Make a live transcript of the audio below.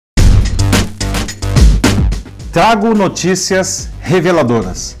Trago notícias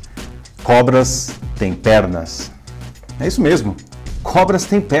reveladoras. Cobras têm pernas. É isso mesmo, cobras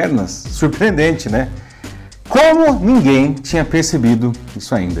têm pernas. Surpreendente, né? Como ninguém tinha percebido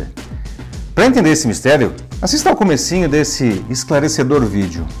isso ainda. Para entender esse mistério, assista ao comecinho desse esclarecedor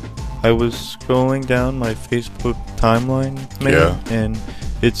vídeo. I was scrolling down my Facebook timeline, man, and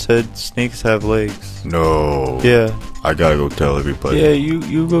it said snakes have legs. No. Yeah. I gotta go tell everybody. Yeah,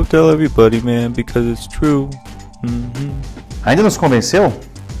 you go tell everybody, man, because it's true. Ainda não se convenceu?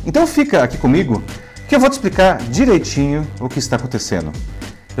 Então fica aqui comigo que eu vou te explicar direitinho o que está acontecendo.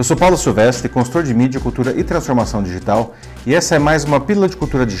 Eu sou Paulo Silvestre, consultor de mídia, cultura e transformação digital, e essa é mais uma pílula de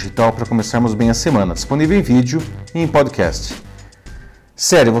cultura digital para começarmos bem a semana, disponível em vídeo e em podcast.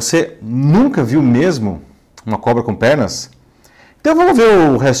 Sério, você nunca viu mesmo uma cobra com pernas? Então vamos ver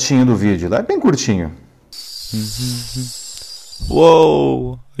o restinho do vídeo, lá é bem curtinho.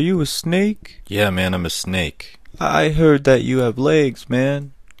 Whoa, are you a snake? Yeah, man, I'm a snake. I heard that you have legs,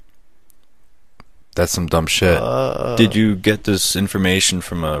 man. That's some dumb shit. Did you get this information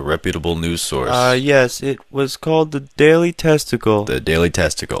from a reputable news source? Yes, it was called the Daily Testicle. The Daily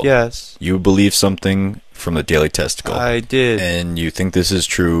Testicle? Yes. You believe something from the Daily Testicle? I did. And you think this is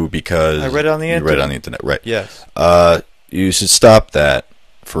true because... I read it on the internet. You read it on the internet, right. Yes. You should stop that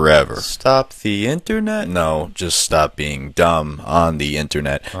forever. Stop the internet? No, just stop being dumb on the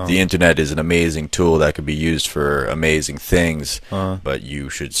internet. The internet is an amazing tool that could be used for amazing things, but you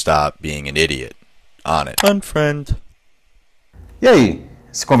should stop being an idiot on it. Unfriend. E aí,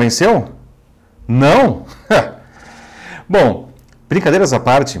 se convenceu? Não? Bom, brincadeiras à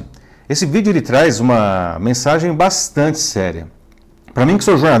parte, esse vídeo ele traz uma mensagem bastante séria. Para mim, que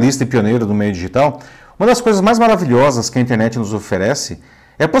sou jornalista e pioneiro do meio digital, uma das coisas mais maravilhosas que a internet nos oferece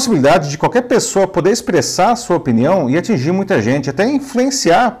é a possibilidade de qualquer pessoa poder expressar a sua opinião e atingir muita gente, até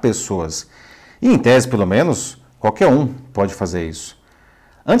influenciar pessoas. E, em tese, pelo menos, qualquer um pode fazer isso.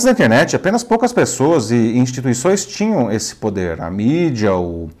 Antes da internet, apenas poucas pessoas e instituições tinham esse poder. A mídia,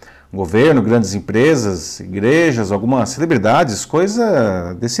 o governo, grandes empresas, igrejas, algumas celebridades,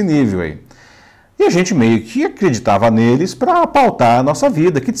 coisa desse nível aí. E a gente meio que acreditava neles para pautar a nossa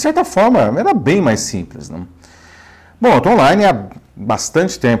vida, que de certa forma era bem mais simples, né? Bom, eu estou online há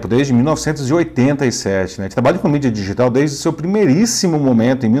bastante tempo, desde 1987, né? Trabalho com mídia digital desde o seu primeiríssimo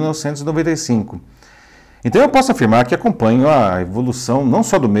momento, em 1995. Então eu posso afirmar que acompanho a evolução não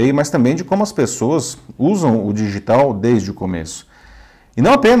só do meio, mas também de como as pessoas usam o digital desde o começo. E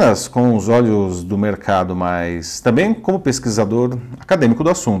não apenas com os olhos do mercado, mas também como pesquisador acadêmico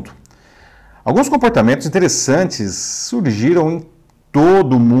do assunto. Alguns comportamentos interessantes surgiram em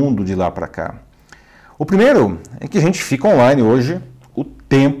todo o mundo de lá para cá. O primeiro é que a gente fica online hoje o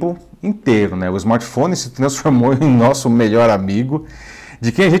tempo inteiro, né? O smartphone se transformou em nosso melhor amigo,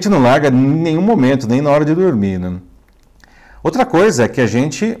 de quem a gente não larga em nenhum momento, nem na hora de dormir, né? Outra coisa é que a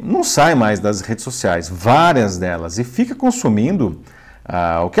gente não sai mais das redes sociais, várias delas, e fica consumindo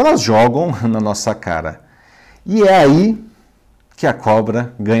o que elas jogam na nossa cara. E é aí que a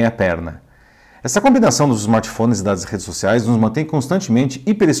cobra ganha perna. Essa combinação dos smartphones e das redes sociais nos mantém constantemente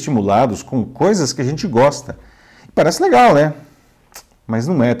hiperestimulados com coisas que a gente gosta. E parece legal, né? Mas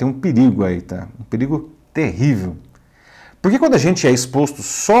não é, tem um perigo aí, tá? Um perigo terrível. Porque quando a gente é exposto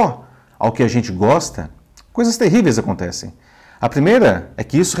só ao que a gente gosta, coisas terríveis acontecem. A primeira é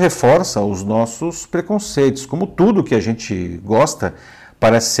que isso reforça os nossos preconceitos. Como tudo que a gente gosta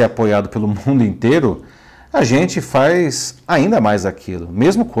parece ser apoiado pelo mundo inteiro, a gente faz ainda mais aquilo,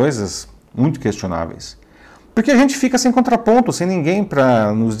 mesmo coisas muito questionáveis. Porque a gente fica sem contraponto, sem ninguém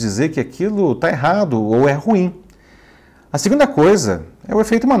para nos dizer que aquilo está errado ou é ruim. A segunda coisa é o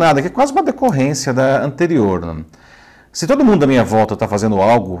efeito manada, que é quase uma decorrência da anterior, né? Se todo mundo à minha volta está fazendo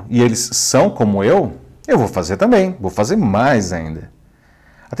algo e eles são como eu vou fazer também, vou fazer mais ainda.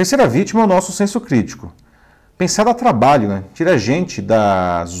 A terceira vítima é o nosso senso crítico. Pensar dá trabalho, né? Tira a gente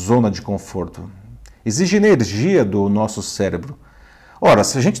da zona de conforto. Exige energia do nosso cérebro. Ora,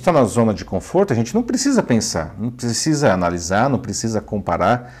 se a gente está na zona de conforto, a gente não precisa pensar, não precisa analisar, não precisa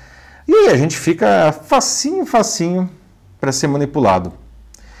comparar. E aí a gente fica facinho para ser manipulado.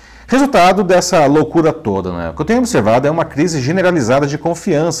 Resultado dessa loucura toda, né? O que eu tenho observado é uma crise generalizada de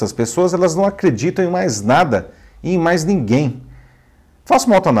confiança. As pessoas elas não acreditam em mais nada e em mais ninguém. Faça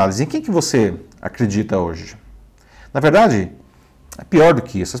uma autoanálise. Em quem que você acredita hoje? Na verdade, é pior do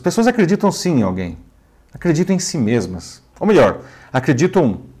que isso. As pessoas acreditam sim em alguém. Acreditam em si mesmas. Ou melhor,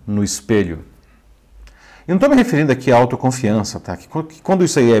 acreditam no espelho. E não estou me referindo aqui à autoconfiança, tá? Que quando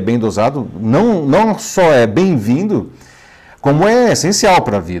isso aí é bem dosado, não só é bem-vindo, como é essencial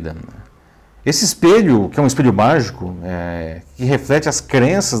para a vida. Esse espelho, que é um espelho mágico, que reflete as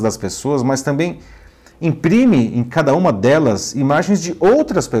crenças das pessoas, mas também imprime em cada uma delas imagens de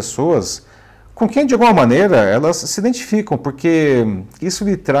outras pessoas com quem, de alguma maneira, elas se identificam, porque isso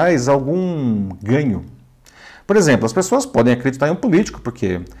lhe traz algum ganho. Por exemplo, as pessoas podem acreditar em um político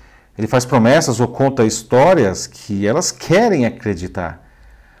porque ele faz promessas ou conta histórias que elas querem acreditar,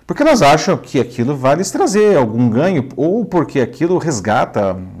 porque elas acham que aquilo vai lhes trazer algum ganho ou porque aquilo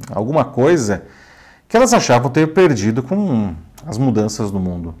resgata alguma coisa que elas achavam ter perdido com as mudanças no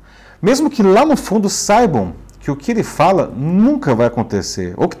mundo. Mesmo que lá no fundo saibam que o que ele fala nunca vai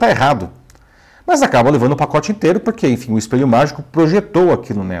acontecer ou que está errado. Mas acabam levando o pacote inteiro porque, enfim, o espelho mágico projetou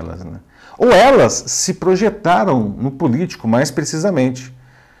aquilo nelas, né? Ou elas se projetaram no político mais precisamente.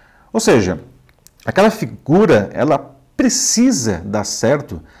 Ou seja, aquela figura, ela precisa dar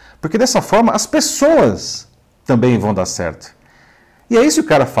certo, porque dessa forma as pessoas também vão dar certo. E aí, se o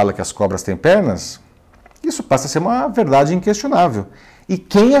cara fala que as cobras têm pernas, isso passa a ser uma verdade inquestionável. E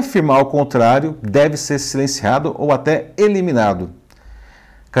quem afirmar o contrário deve ser silenciado ou até eliminado.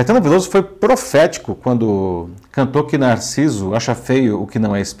 Caetano Veloso foi profético quando cantou que Narciso acha feio o que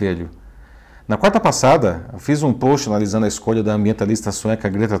não é espelho. Na quarta passada, eu fiz um post analisando a escolha da ambientalista sueca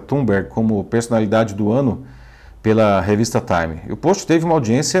Greta Thunberg como personalidade do ano pela revista Time. E o post teve uma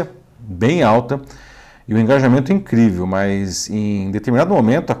audiência bem alta e um engajamento incrível, mas em determinado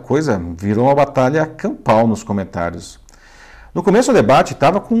momento a coisa virou uma batalha campal nos comentários. No começo o debate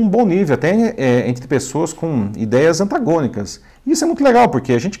estava com um bom nível, até entre pessoas com ideias antagônicas. E isso é muito legal,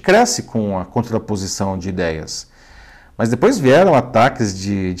 porque a gente cresce com a contraposição de ideias. Mas depois vieram ataques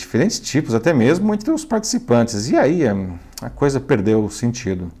de diferentes tipos, até mesmo entre os participantes. E aí a coisa perdeu o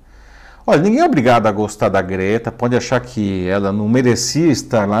sentido. Olha, ninguém é obrigado a gostar da Greta, pode achar que ela não merecia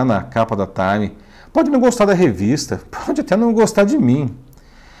estar lá na capa da Time, pode não gostar da revista, pode até não gostar de mim.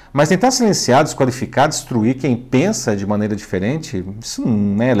 Mas tentar silenciar, desqualificar, destruir quem pensa de maneira diferente, isso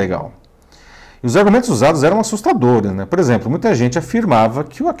não é legal. E os argumentos usados eram assustadores, né? Por exemplo, muita gente afirmava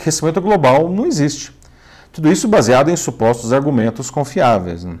que o aquecimento global não existe. Tudo isso baseado em supostos argumentos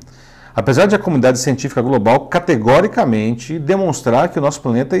confiáveis, né? Apesar de a comunidade científica global categoricamente demonstrar que o nosso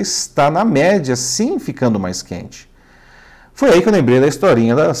planeta está na média, sim, ficando mais quente. Foi aí que eu lembrei da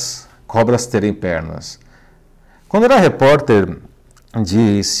historinha das cobras terem pernas. Quando eu era repórter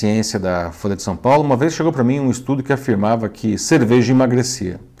de ciência da Folha de São Paulo, uma vez chegou para mim um estudo que afirmava que cerveja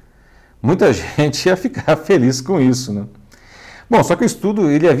emagrecia. Muita gente ia ficar feliz com isso, né? Bom, só que o estudo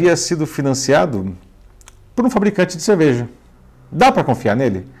ele havia sido financiado por um fabricante de cerveja. Dá para confiar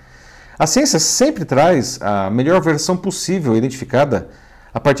nele? A ciência sempre traz a melhor versão possível identificada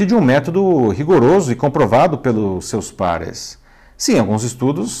a partir de um método rigoroso e comprovado pelos seus pares. Sim, alguns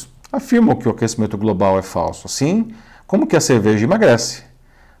estudos afirmam que o aquecimento global é falso, assim como que a cerveja emagrece.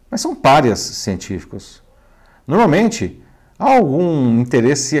 Mas são párias científicos. Normalmente, há algum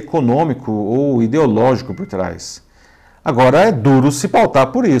interesse econômico ou ideológico por trás. Agora, é duro se pautar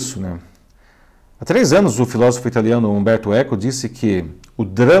por isso, né? Há 3 anos, o filósofo italiano Umberto Eco disse que o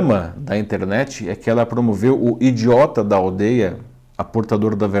drama da internet é que ela promoveu o idiota da aldeia a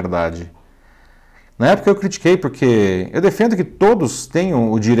portador da verdade. Na época eu critiquei porque eu defendo que todos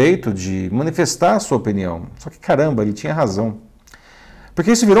tenham o direito de manifestar a sua opinião. Só que, caramba, ele tinha razão.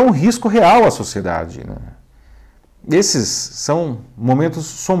 Porque isso virou um risco real à sociedade, né? Esses são momentos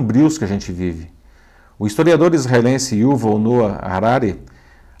sombrios que a gente vive. O historiador israelense Yuval Noah Harari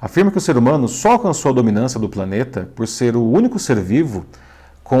afirma que o ser humano só alcançou a dominância do planeta por ser o único ser vivo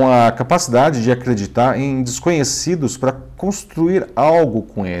com a capacidade de acreditar em desconhecidos para construir algo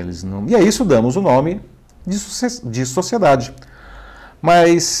com eles, não? E a isso damos o nome de sociedade.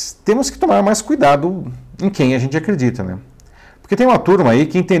 Mas temos que tomar mais cuidado em quem a gente acredita, né? Porque tem uma turma aí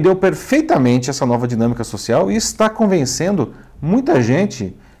que entendeu perfeitamente essa nova dinâmica social e está convencendo muita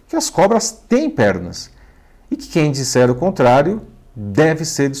gente que as cobras têm pernas e que quem disser o contrário deve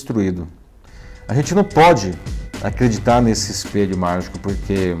ser destruído. A gente não pode acreditar nesse espelho mágico,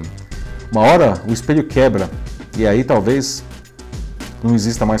 porque uma hora o espelho quebra e aí talvez não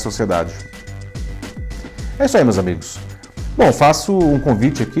exista mais sociedade. É isso aí, meus amigos. Bom, faço um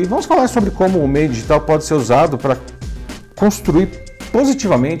convite aqui. Vamos falar sobre como o meio digital pode ser usado para construir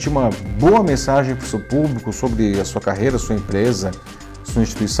positivamente uma boa mensagem para o seu público sobre a sua carreira, sua empresa, sua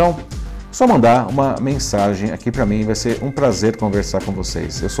instituição. Só mandar uma mensagem aqui para mim, vai ser um prazer conversar com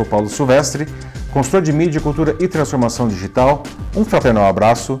vocês. Eu sou Paulo Silvestre, consultor de mídia, cultura e transformação digital. Um fraternal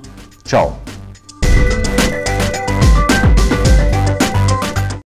abraço. Tchau.